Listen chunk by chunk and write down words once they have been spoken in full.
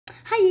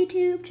Hi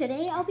YouTube!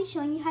 Today I'll be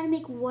showing you how to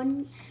make a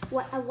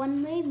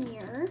one-way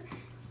mirror.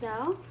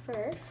 So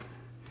first,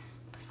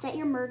 set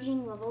your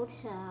merging level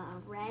to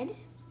red.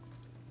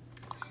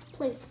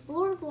 Place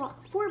four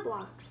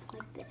blocks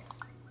like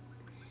this.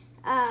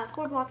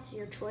 4 blocks of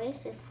your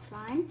choice, this is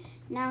fine.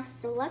 Now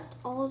select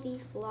all of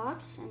these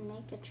blocks and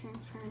make a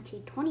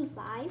transparency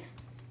 25.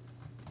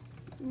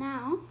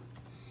 Now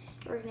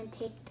we're going to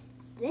take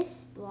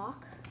this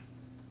block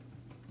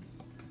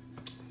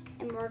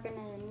and we're going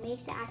to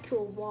make the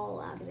actual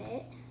wall out of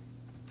it.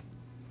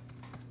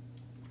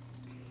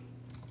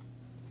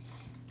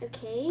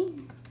 Okay.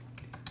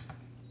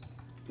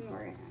 And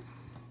we're going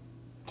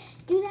to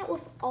do that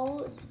with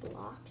all of the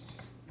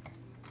blocks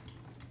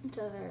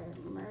until they're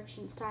merged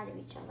inside of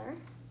each other.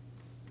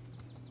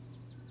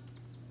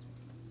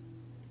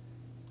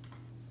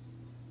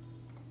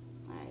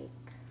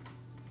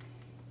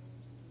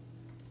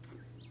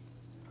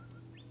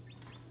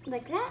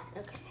 Like that?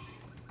 Okay.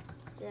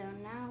 So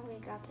now we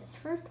got this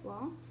first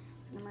wall.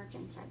 We're gonna merge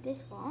inside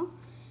this wall.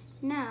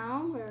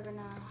 Now we're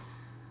gonna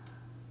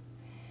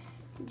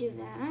do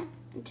that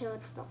until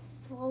it's the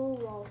full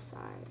wall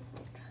size,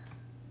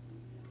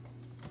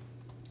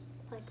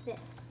 like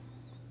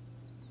this.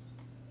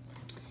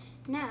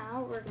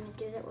 Now we're gonna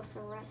do that with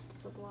the rest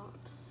of the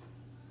blocks.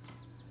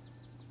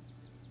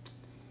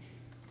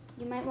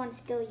 You might want to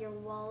scale your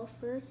wall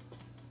first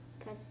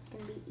because it's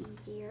gonna be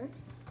easier.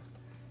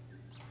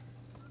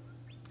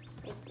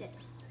 Like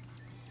this.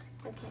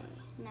 Okay,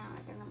 now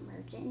I'm gonna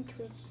merge it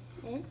into it,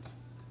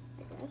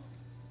 like this.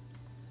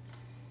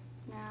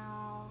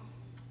 Now,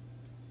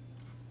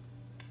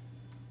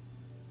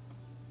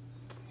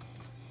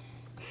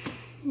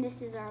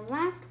 this is our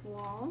last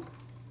wall.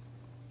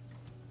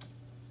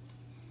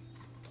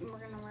 And we're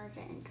gonna merge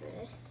it into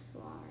this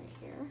wall right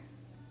here.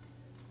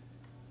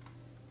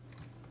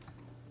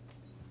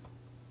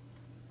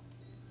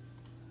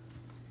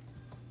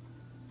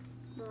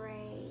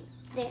 Right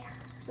there.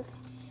 Okay.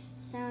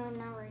 So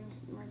now we're going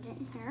to merge it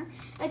in here.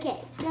 Okay,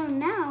 so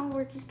now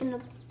we're just going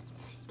to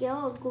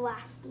scale a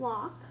glass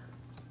block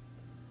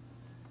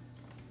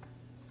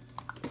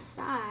the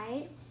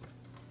size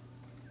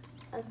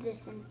of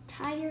this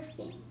entire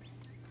thing.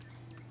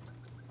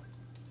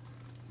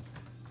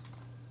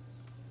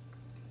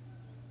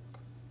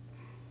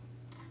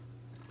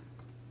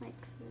 Like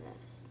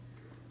this.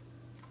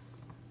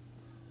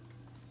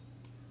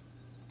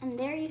 And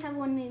there you have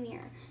one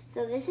mirror.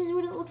 So this is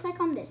what it looks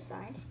like on this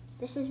side.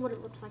 This is what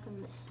it looks like on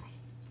this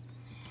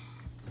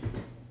side.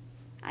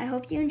 I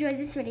hope you enjoyed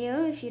this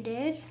video. If you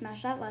did,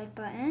 smash that like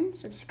button,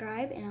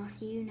 subscribe, and I'll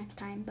see you next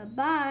time.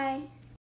 Bye-bye.